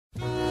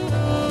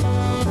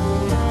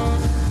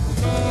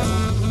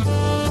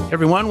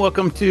Everyone,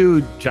 welcome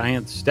to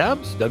Giant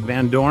Steps. Doug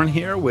Van Dorn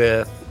here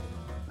with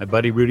my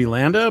buddy Rudy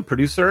Landa,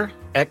 producer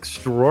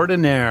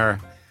extraordinaire.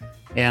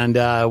 And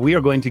we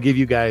are going to give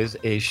you guys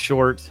a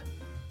short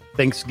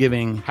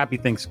Happy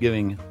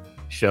Thanksgiving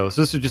show.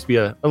 So this would just be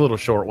a little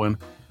short one.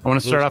 I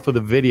want to start off with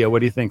a video. What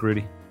do you think,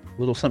 Rudy? A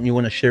little something you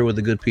want to share with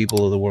the good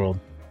people of the world.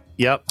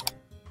 Yep.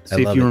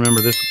 See if you remember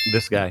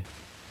this guy.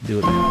 Do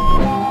it, man.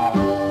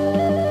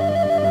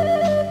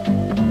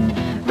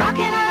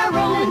 Rocking and a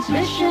rolling,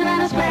 smishing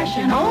and a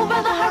splashing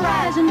over the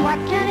horizon. What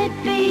can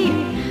it be?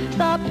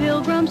 The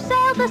pilgrims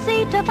sailed the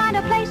sea to find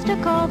a place to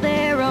call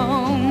their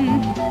own.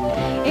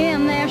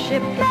 In their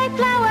ship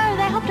Mayflower,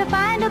 they hope to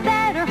find a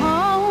better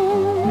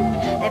home.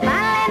 They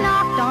finally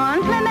knocked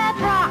on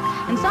Plymouth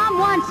Rock, and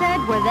someone said,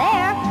 "We're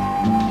there."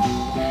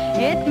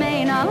 It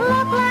may not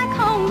look like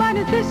home, but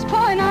at this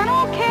point I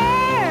don't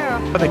care.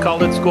 But they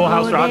called it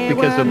Schoolhouse Rock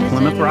because of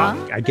Plymouth Rock,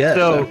 I guess.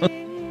 So,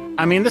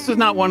 I mean, this is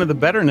not one of the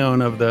better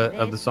known of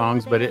the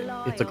songs, but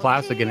it's a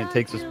classic, and it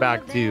takes us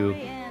back to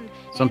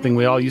something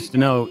we all used to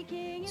know.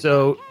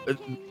 So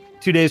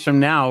 2 days from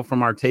now,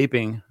 from our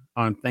taping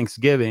on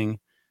Thanksgiving,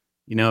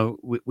 you know,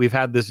 we've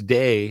had this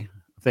day,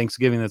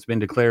 Thanksgiving, that's been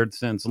declared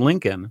since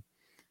Lincoln.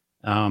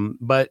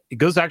 But it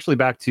goes actually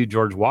back to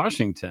George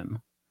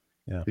Washington,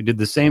 who did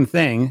the same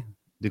thing,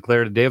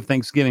 declared a day of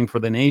Thanksgiving for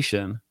the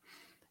nation.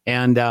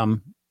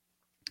 And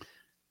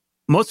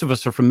most of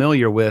us are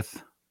familiar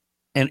with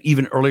an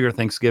even earlier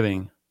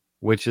Thanksgiving,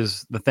 which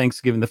is the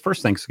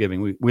first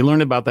Thanksgiving. We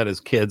learned about that as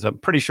kids. I'm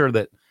pretty sure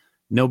that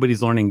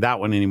nobody's learning that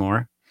one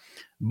anymore.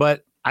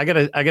 But I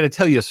gotta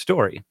tell you a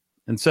story.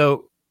 And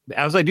so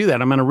as I do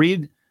that, I'm gonna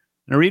read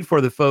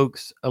for the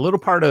folks a little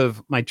part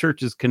of my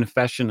church's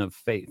confession of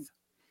faith.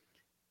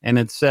 And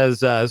it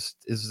says,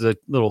 is a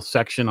little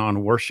section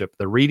on worship,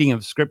 the reading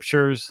of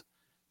scriptures,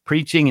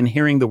 preaching and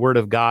hearing the word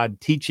of God,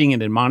 teaching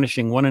and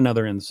admonishing one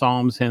another in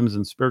psalms, hymns,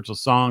 and spiritual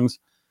songs,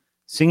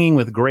 singing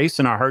with grace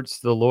in our hearts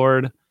to the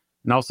Lord,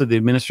 and also the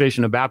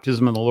administration of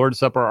baptism and the Lord's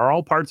Supper are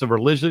all parts of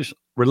religious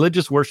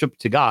worship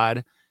to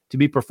God, to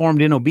be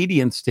performed in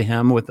obedience to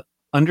him with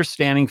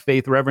understanding,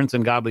 faith, reverence,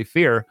 and godly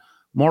fear.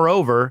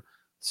 Moreover,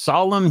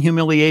 solemn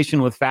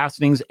humiliation with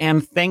fastings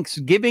and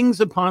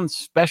thanksgivings upon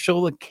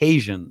special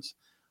occasions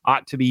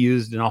ought to be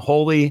used in a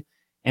holy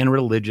and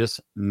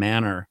religious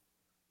manner.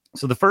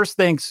 So the first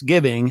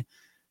Thanksgiving,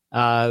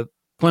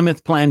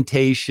 Plymouth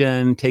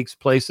Plantation, takes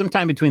place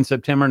sometime between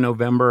September and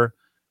November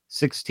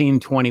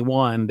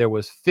 1621. There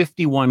was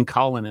 51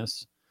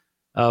 colonists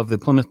of the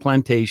Plymouth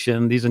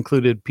Plantation. These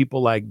included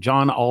people like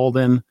John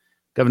Alden,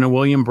 Governor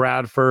William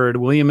Bradford,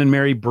 William and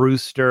Mary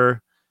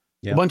Brewster,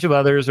 a bunch of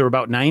others. There were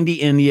about 90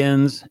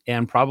 Indians,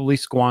 and probably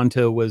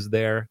Squanto was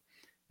there.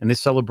 And they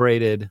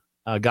celebrated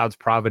God's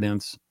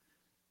providence,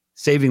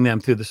 saving them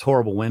through this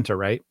horrible winter,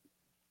 right?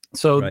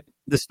 So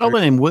this fellow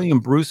named William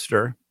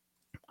Brewster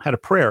had a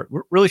prayer,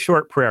 really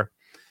short prayer.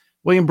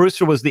 William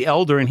Brewster was the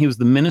elder, and he was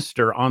the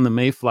minister on the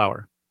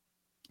Mayflower.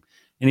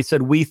 And he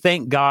said, "We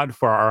thank God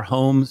for our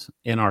homes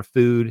and our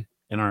food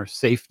and our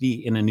safety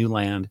in a new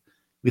land.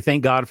 We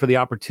thank God for the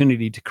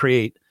opportunity to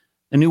create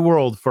a new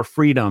world for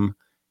freedom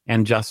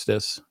and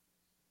justice."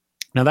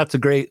 Now, that's a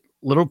great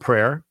little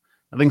prayer,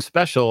 nothing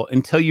special,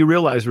 until you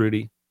realize,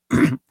 Rudy,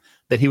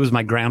 that he was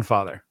my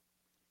grandfather.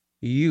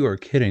 You are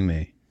kidding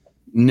me.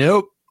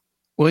 Nope.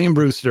 William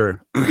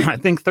Brewster. I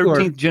think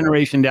 13th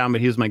generation down,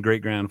 but he was my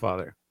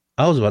great-grandfather.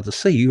 I was about to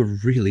say, you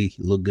really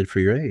look good for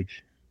your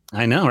age.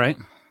 I know, right?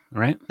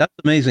 Right. That's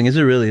amazing. Is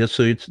it really?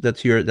 So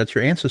that's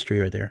your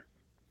ancestry right there.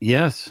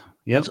 Yes.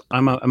 Yep.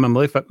 I'm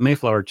a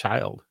Mayflower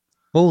child.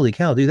 Holy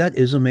cow, dude, that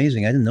is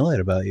amazing. I didn't know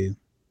that about you.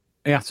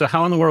 Yeah. So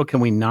how in the world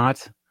can we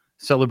not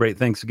celebrate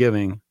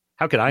Thanksgiving?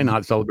 How could I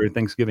not celebrate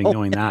Thanksgiving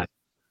knowing that?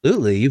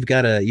 Absolutely. You've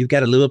got to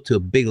live up to a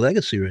big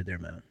legacy right there,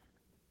 man.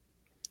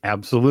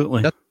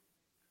 Absolutely.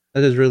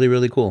 That is really,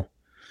 really cool.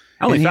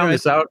 I only found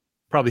this out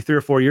probably 3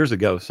 or 4 years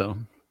ago. So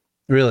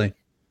really.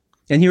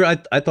 And here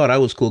I thought I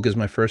was cool because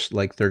my first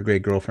third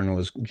grade girlfriend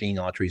was Gene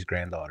Autry's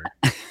granddaughter.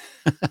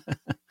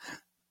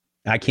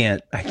 I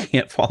can't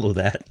follow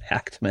that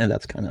act, man.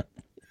 That's kind of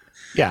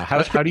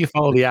How do you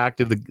follow the act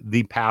of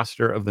the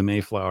pastor of the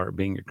Mayflower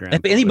being your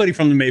grandfather? Anybody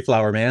from the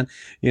Mayflower, man.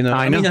 You know,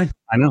 I know.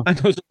 I know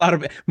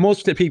most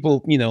of the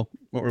people, you know,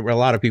 or a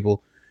lot of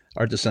people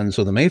are descendants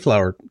of the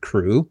Mayflower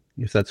crew,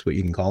 if that's what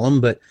you can call them,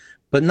 but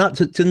not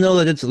to know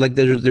that it's like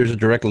there's a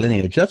direct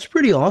lineage. That's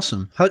pretty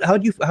awesome.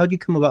 How'd you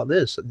come about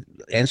this?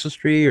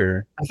 Ancestry,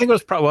 or? I think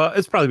it's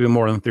probably been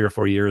more than 3 or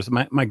 4 years.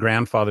 My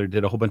grandfather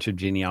did a whole bunch of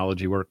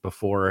genealogy work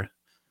before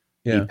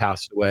he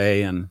passed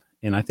away, and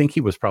I think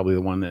he was probably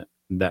the one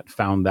that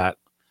found that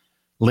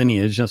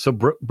lineage. And so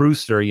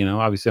Brewster, you know,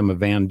 obviously I'm a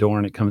Van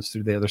Dorn. It comes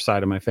through the other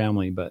side of my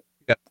family, but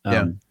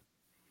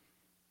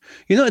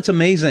you know, it's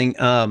amazing.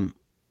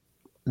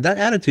 That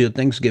attitude of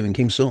Thanksgiving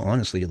came so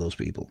honestly to those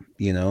people.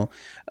 You know,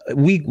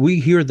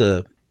 we hear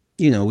the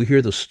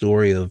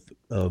story of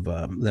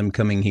them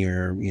coming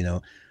here, you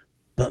know,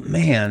 but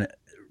man,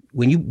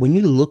 when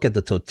you look at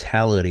the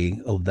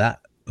totality of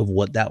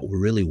what that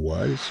really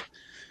was,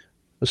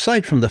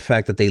 aside from the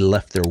fact that they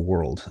left their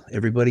world,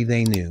 everybody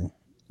they knew,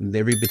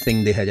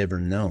 everything they had ever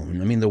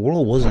known. I mean, the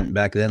world wasn't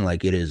back then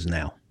like it is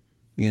now.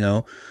 You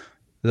know,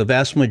 the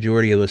vast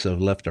majority of us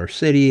have left our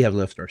city, have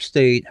left our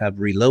state, have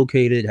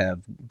relocated,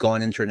 have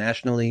gone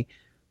internationally.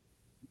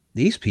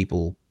 These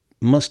people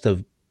must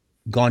have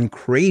gone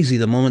crazy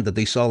the moment that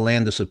they saw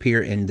land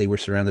disappear and they were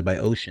surrounded by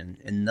ocean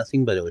and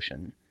nothing but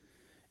ocean,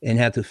 and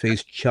had to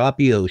face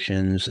choppy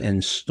oceans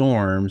and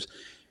storms.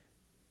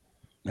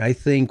 I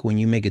think when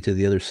you make it to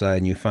the other side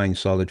and you find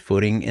solid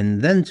footing,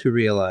 and then to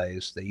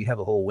realize that you have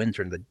a whole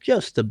winter that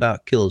just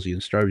about kills you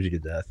and starves you to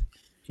death.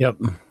 Yep.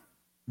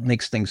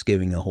 Makes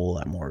Thanksgiving a whole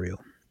lot more real.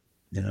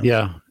 You know?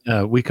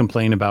 Yeah. We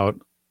complain about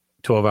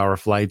 12-hour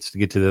flights to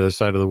get to the other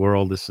side of the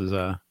world. This is,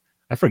 I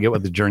forget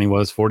what the journey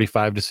was,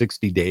 45 to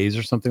 60 days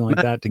or something like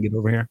that to get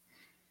over here.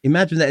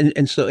 Imagine that.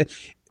 And so,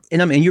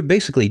 and I mean, you're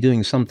basically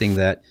doing something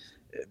that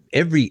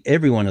every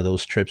one of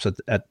those trips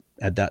at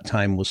that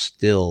time was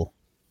still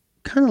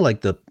kind of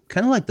like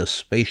the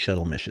space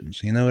shuttle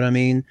missions. You know what I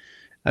mean?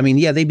 I mean,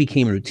 yeah, they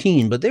became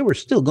routine, but they were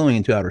still going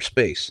into outer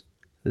space.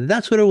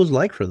 That's what it was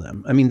like for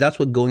them. I mean, that's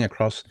what going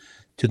across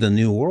to the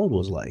new world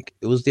was like.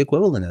 It was the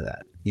equivalent of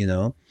that, you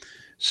know?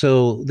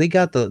 So they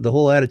got the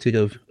whole attitude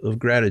of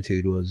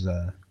gratitude was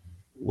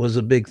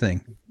a big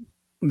thing.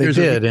 They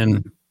did.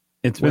 And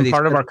it's been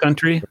part of our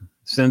country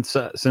since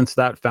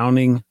that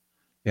founding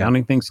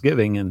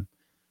Thanksgiving. And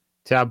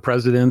to have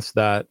presidents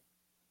that,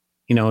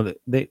 you know,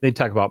 they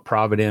talk about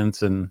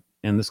providence and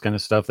this kind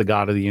of stuff, the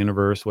God of the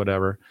universe,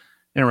 whatever.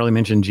 They don't really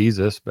mention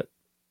Jesus, but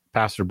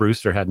Pastor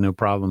Brewster had no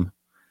problem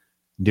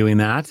doing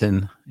that.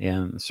 And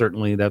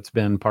certainly that's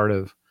been part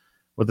of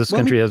what this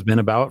country has been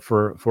about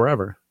for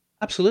forever.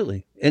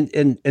 Absolutely.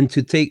 And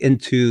to take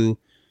into,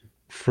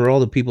 for all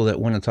the people that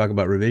want to talk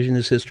about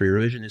revisionist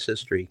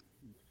history,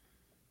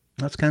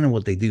 that's kind of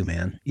what they do,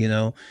 man. You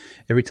know,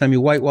 every time you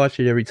whitewash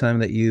it, every time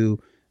that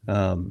you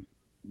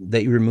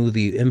remove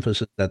the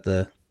emphasis that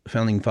the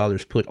founding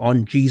fathers put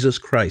on Jesus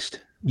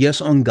Christ,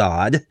 yes, on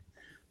God,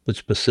 but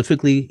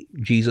specifically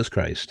Jesus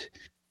Christ.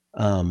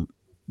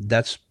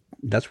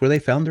 That's where they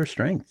found their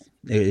strength.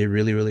 It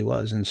really, really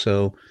was. And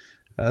so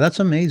that's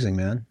amazing,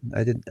 man.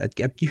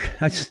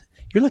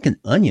 You're like an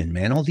onion,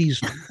 man. All these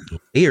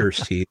layers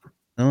to you.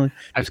 You know?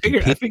 I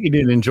figured you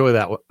didn't enjoy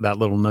that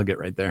little nugget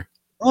right there.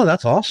 Oh,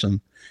 that's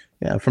awesome.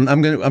 Yeah.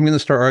 I'm gonna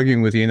start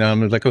arguing with you now.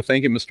 I'm like, oh,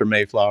 thank you, Mr.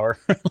 Mayflower.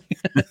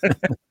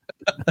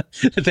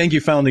 Thank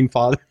you, founding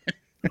father.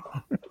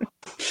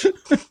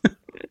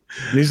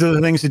 These are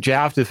the things that you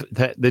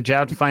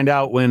have to find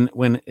out when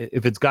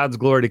if it's God's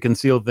glory to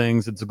conceal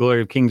things, it's the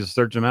glory of kings to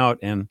search them out.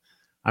 And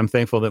I'm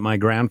thankful that my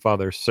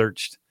grandfather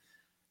searched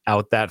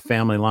out that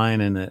family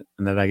line and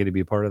that I get to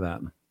be a part of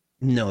that.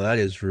 No, that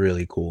is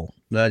really cool.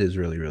 That is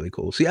really, really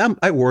cool. See,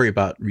 I worry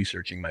about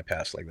researching my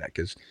past like that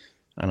because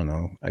I don't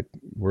know. I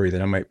worry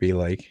that I might be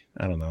like,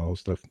 I don't know, I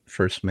was the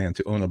first man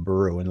to own a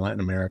burro in Latin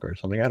America or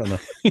something. I don't know.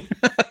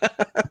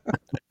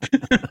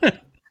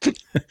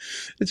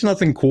 It's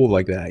nothing cool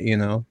like that, you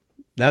know.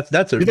 Do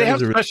they have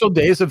special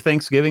days of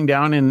Thanksgiving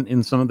down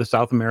in some of the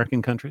South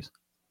American countries?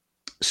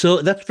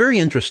 So that's very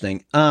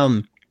interesting.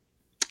 I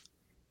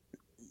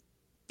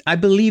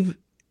believe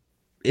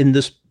in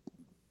this,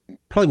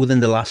 probably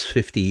within the last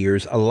 50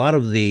 years, a lot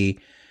of the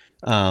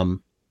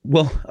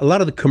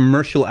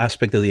commercial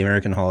aspect of the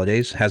American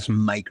holidays has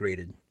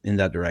migrated in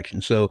that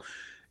direction. So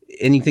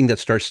anything that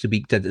starts to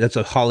be that's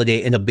a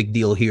holiday and a big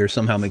deal here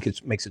somehow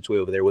makes its way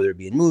over there, whether it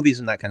be in movies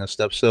and that kind of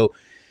stuff. So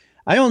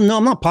I don't know.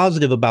 I'm not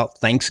positive about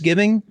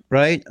Thanksgiving,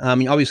 right? I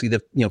mean, obviously,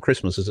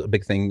 Christmas is a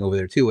big thing over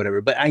there too,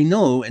 whatever. But I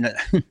know, and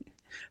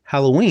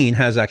Halloween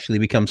has actually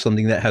become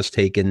something that has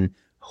taken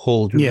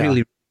hold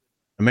really in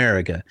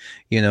America.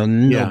 You know,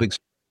 no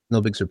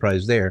big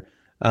surprise there.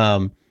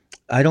 I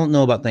don't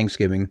know about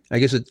Thanksgiving. I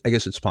guess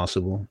it's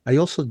possible. I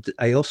also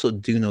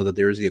do know that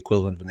there is the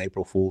equivalent of an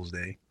April Fool's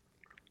Day,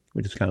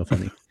 which is kind of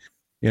funny.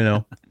 You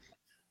know,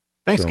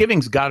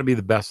 Thanksgiving's got to be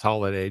the best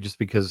holiday, just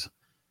because.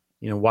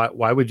 You know,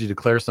 why would you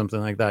declare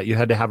something like that? You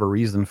had to have a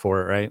reason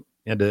for it, right?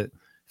 You had the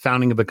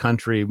founding of the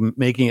country,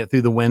 making it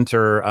through the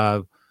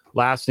winter,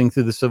 lasting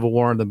through the Civil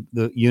War,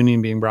 the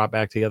Union being brought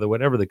back together,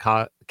 whatever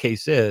the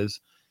case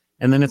is.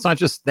 And then it's not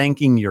just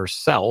thanking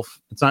yourself.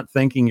 It's not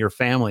thanking your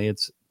family.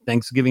 It's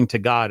Thanksgiving to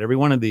God. Every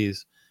one of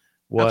these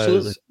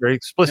was very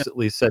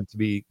explicitly said to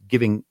be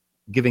giving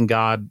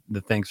God the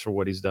thanks for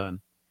what he's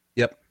done.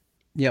 Yep.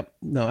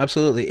 No,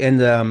 absolutely.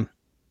 And,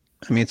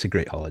 I mean, it's a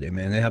great holiday,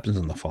 man. It happens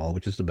in the fall,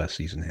 which is the best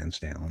season, hands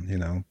down, you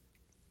know.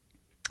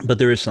 But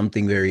there is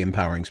something very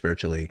empowering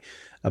spiritually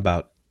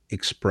about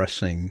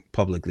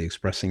publicly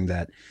expressing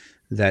that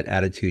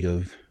attitude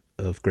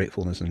of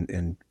gratefulness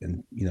and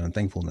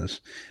thankfulness.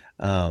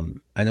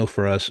 I know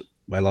for us,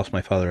 I lost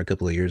my father a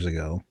couple of years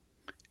ago,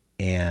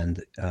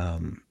 and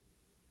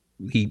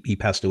he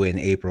passed away in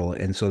April,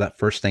 and so that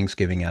first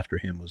Thanksgiving after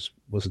him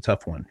was a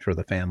tough one for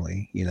the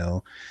family, you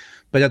know.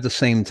 But at the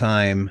same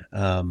time,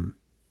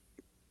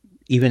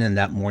 even in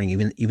that morning,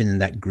 even in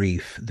that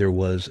grief, there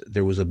was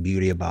a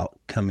beauty about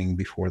coming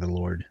before the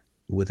Lord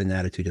with an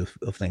attitude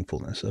of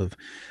thankfulness, of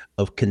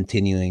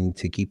continuing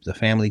to keep the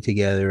family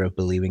together, of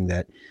believing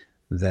that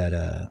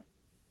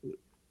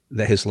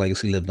his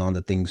legacy lived on,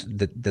 that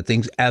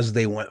things as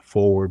they went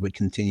forward would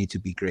continue to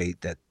be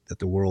great, that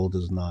the world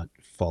does not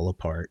fall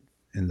apart,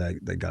 and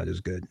that God is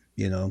good,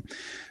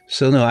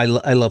 So no,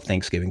 I love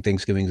Thanksgiving.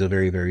 Thanksgiving is a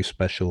very, very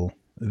special,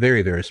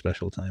 very, very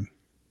special time.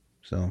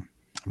 So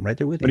I'm right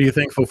there with you. What are you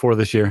thankful for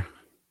this year?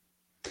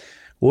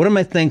 What am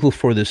I thankful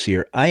for this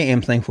year? I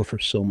am thankful for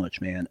so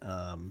much, man.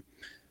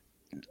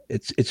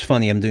 It's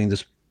funny. I'm doing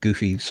this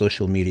goofy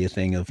social media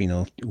thing of,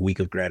 week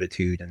of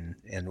gratitude and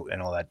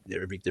all that.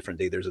 Every different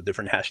day there's a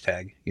different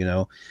hashtag,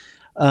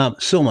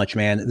 so much,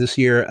 man. This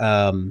year,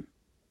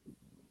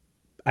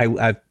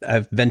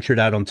 I've ventured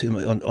out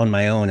on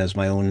my own as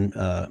my own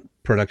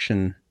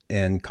production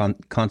and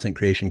content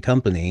creation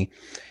company,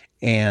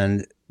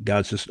 and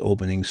God's just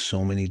opening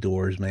so many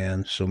doors,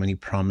 man. So many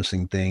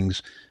promising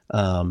things.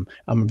 I'm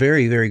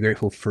very, very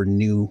grateful for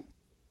new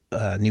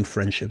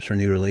friendships, for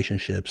new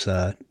relationships,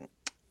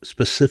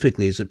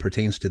 specifically as it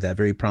pertains to that.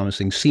 Very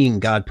promising, seeing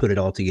God put it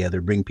all together,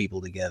 bring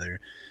people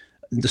together,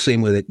 the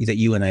same way that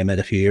you and I met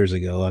a few years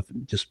ago. I've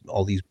just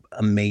all these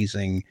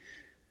amazing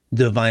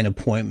divine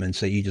appointments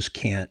that you just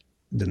can't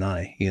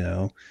deny,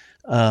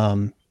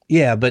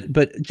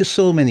 but just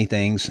so many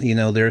things.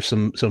 There are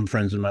some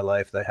friends in my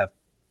life that have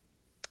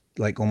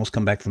like almost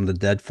come back from the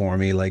dead for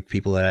me, like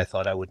people that I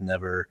thought I would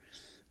never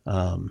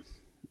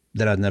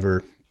that I'd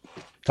never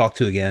talk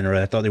to again, or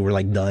I thought they were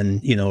like done,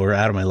 or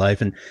out of my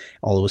life, and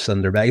all of a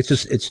sudden they're back.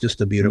 It's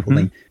just a beautiful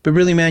thing. But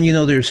really, man,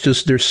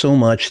 there's so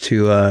much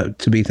to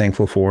be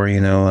thankful for.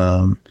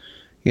 I'm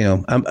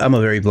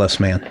a very blessed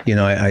man.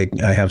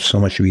 I have so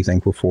much to be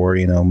thankful for.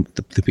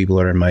 The people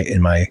that are in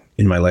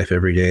my life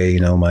every day.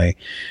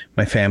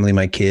 My family,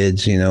 my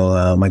kids.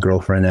 My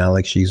girlfriend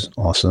Alex, she's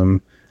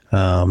awesome.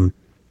 I'm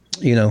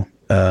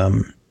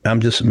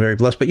just very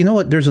blessed. But you know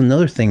what? There's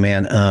another thing,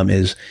 man.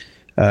 Is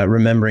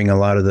remembering a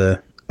lot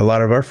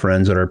of our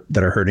friends that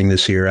are hurting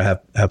this year. I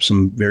have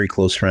some very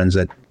close friends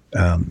that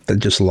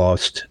just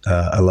lost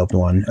a loved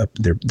one,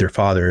 their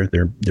father,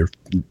 the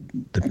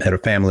head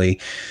of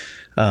family,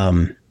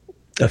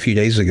 a few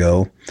days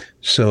ago.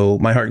 So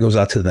my heart goes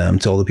out to them,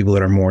 to all the people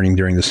that are mourning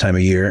during this time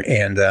of year,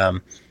 and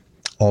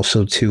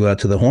also to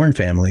the Horn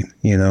family.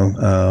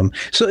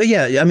 So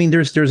yeah, I mean,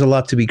 there's a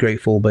lot to be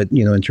grateful, but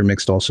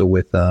intermixed also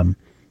with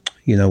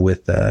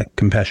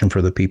compassion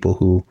for the people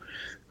who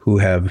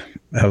have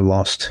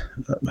lost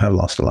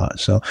a lot.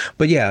 So,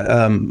 but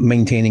yeah,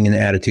 maintaining an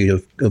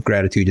attitude of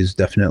gratitude is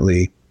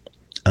definitely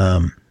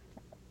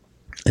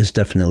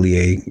something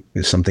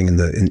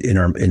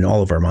in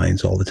all of our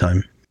minds all the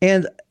time.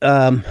 And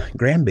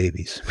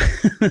grandbabies,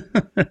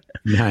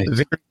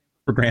 nice.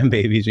 For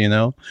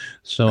grandbabies,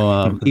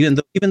 So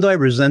even though I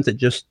resent it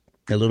just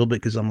a little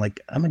bit, because I'm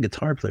a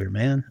guitar player,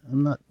 man.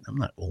 I'm not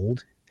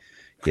old.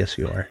 Yes,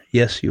 you are.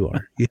 Yes, you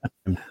are. Yeah,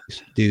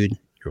 dude,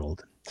 you're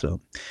old. So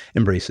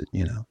embrace it,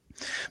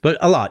 but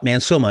a lot,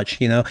 man, so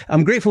much,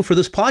 I'm grateful for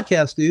this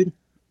podcast, dude.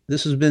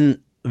 This has been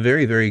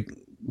very, very,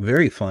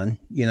 very fun.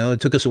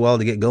 It took us a while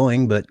to get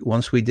going, but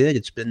once we did,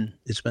 it's been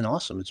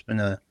awesome. It's been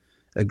a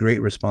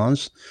great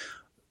response.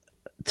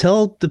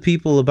 Tell the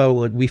people about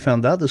what we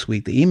found out this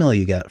week, the email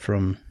you got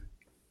from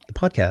the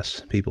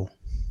podcast people.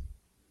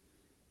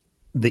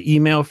 The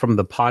email from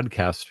the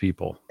podcast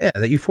people. Yeah,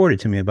 that you forwarded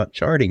to me about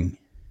charting.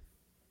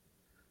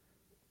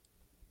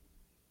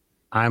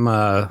 I'm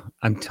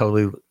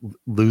totally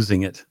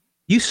losing it.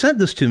 You sent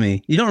this to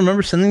me. You don't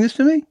remember sending this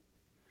to me?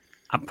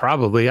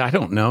 Probably. I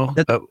don't know.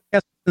 That's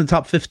in the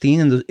top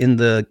 15 in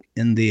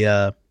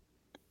the.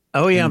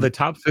 Oh yeah, the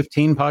top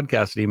 15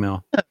 podcast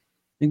email. Yeah,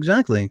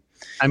 exactly.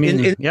 I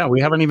mean,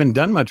 we haven't even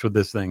done much with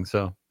this thing,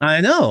 so.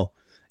 I know,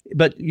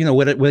 but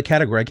what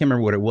category? I can't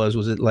remember what it was.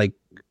 Was it like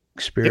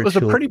spiritual? It was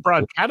a pretty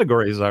broad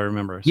category, as I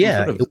remember.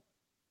 Yeah. Sort of,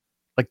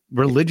 like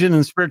religion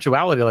and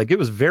spirituality, like it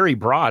was very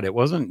broad. It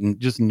wasn't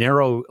just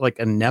narrow, like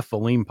a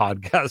Nephilim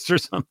podcast or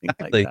something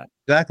like that.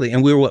 Exactly.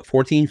 And we were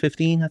 14,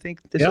 15, I think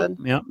they said?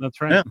 Yeah,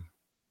 that's right. Yeah.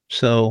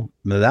 So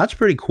that's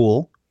pretty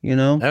cool,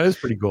 That is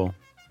pretty cool.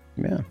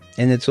 Yeah.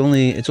 And it's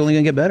only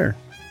gonna get better,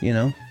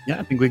 Yeah,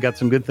 I think we got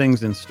some good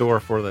things in store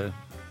for the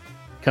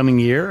coming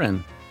year.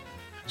 And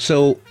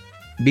so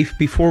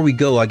before we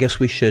go, I guess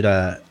we should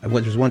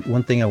there's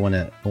one thing I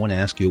wanna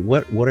ask you.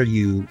 What are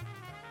you,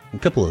 a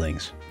couple of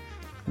things.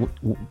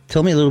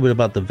 Tell me a little bit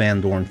about the Van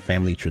Dorn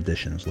family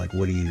traditions. Like,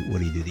 what do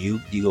you do?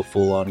 Do you go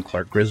full on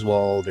Clark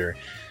Griswold, or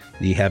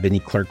do you have any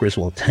Clark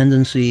Griswold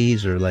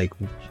tendencies, or like?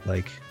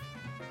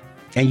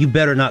 And you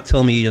better not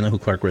tell me you don't know who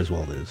Clark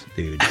Griswold is,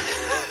 dude.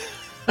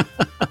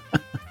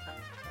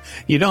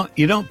 You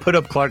don't put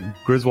up Clark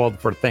Griswold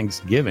for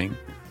Thanksgiving.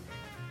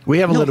 We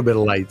have a little bit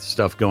of light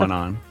stuff going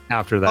on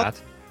after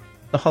that.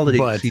 The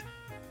holiday season.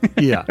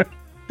 Yeah.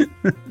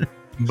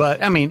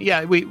 But I mean,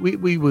 yeah, we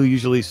will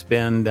usually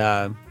spend.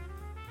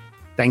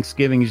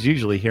 Thanksgiving is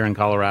usually here in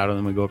Colorado, and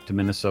then we go up to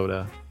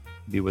Minnesota,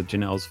 be with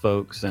Janelle's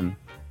folks and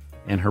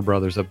her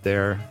brothers up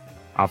there.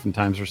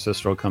 Oftentimes her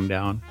sister will come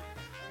down.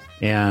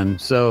 And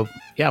so,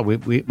 yeah,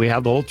 we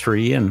have the whole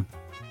tree and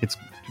it's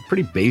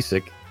pretty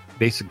basic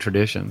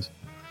traditions.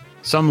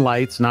 Some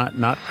lights,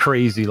 not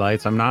crazy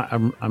lights. I'm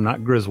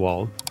not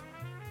Griswold.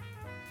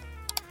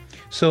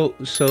 So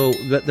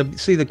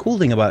the cool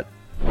thing about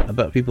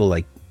people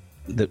like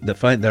that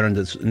find that are in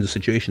the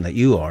situation that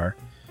you are,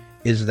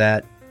 is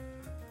that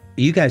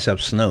you guys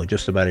have snow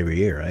just about every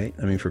year, right?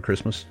 I mean, for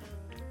Christmas.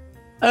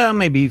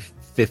 Maybe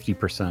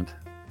 50%.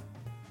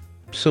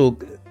 So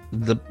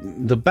the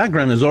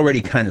background is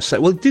already kind of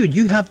set. Well, dude,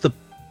 you have the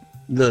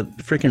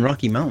freaking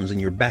Rocky Mountains in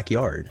your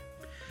backyard,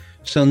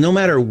 so no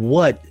matter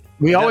what,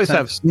 we always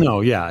have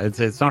snow. Yeah,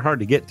 it's not hard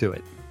to get to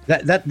it.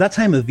 That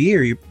time of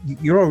year,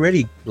 you're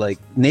already like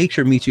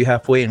nature meets you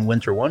halfway in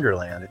winter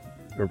wonderland,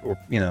 or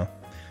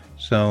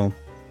so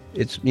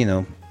it's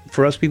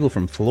for us people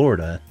from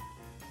Florida,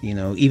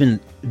 even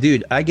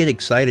dude, I get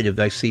excited if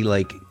I see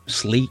like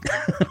sleet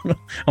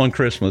on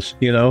Christmas.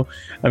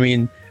 I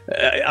mean,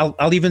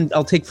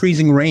 I'll take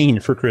freezing rain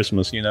for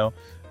Christmas.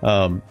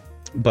 But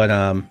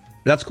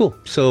that's cool.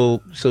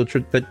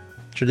 But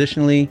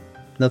traditionally,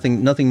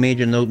 nothing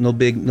major, no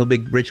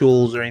big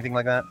rituals or anything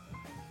like that.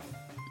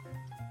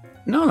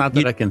 No, not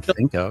that I can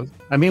think of.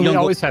 I mean, we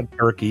always had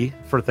turkey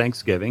for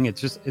Thanksgiving.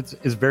 It's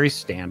very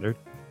standard.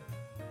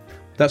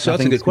 That's a good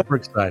question. Super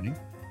exciting.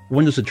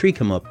 When does the tree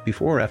come up?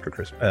 Before or after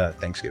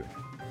Thanksgiving?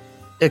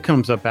 It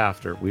comes up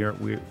after. We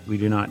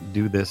do not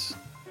do this.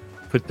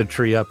 Put the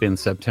tree up in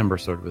September,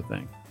 sort of a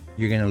thing.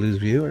 You're going to lose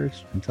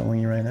viewers. I'm telling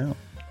you right now.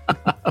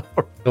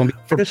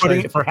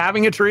 for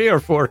having a tree, or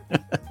for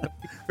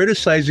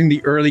criticizing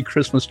the early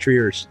Christmas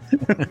treers.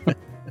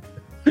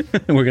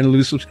 We're going to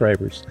lose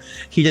subscribers.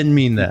 He didn't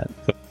mean that.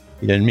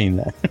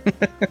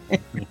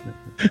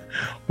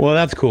 Well,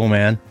 that's cool,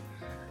 man.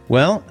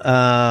 Well,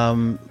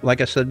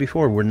 like I said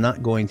before, we're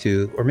not going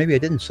to, or maybe I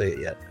didn't say it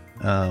yet,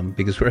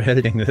 because we're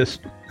editing this.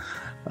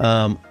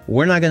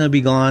 We're not going to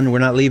be gone. We're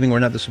not leaving. We're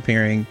not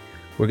disappearing.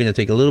 We're going to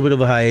take a little bit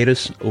of a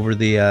hiatus over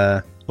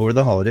the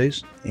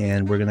holidays,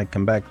 and we're going to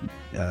come back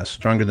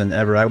stronger than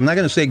ever. I'm not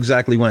going to say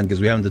exactly when, because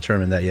we haven't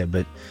determined that yet,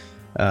 but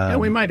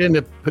we might end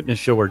up putting a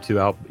show or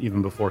two out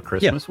even before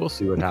Christmas. Yeah. We'll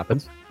see what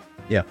happens.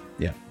 Yeah.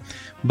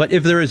 But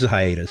if there is a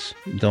hiatus,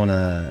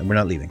 we're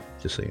not leaving,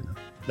 just so you know.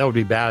 That would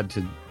be bad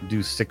to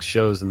do 6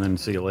 shows and then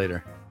see you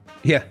later.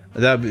 Yeah,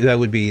 that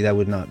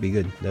would not be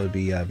good. That would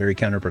be very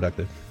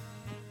counterproductive.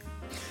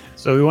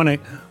 So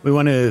we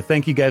want to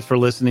thank you guys for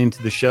listening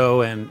to the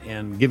show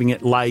and giving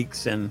it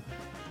likes and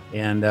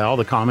all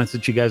the comments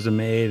that you guys have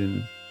made,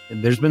 and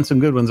there's been some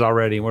good ones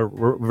already.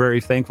 We're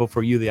very thankful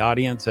for you, the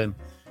audience, and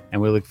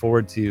we look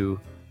forward to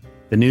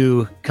the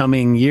new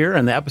coming year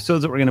and the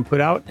episodes that we're going to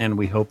put out. And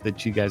we hope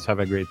that you guys have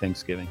a great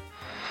Thanksgiving.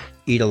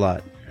 Eat a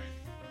lot,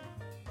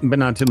 but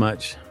not too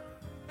much.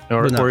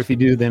 Or if you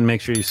do, then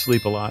make sure you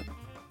sleep a lot,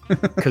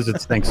 because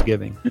it's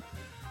Thanksgiving.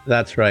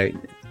 That's right.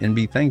 And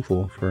be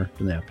thankful for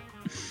the nap.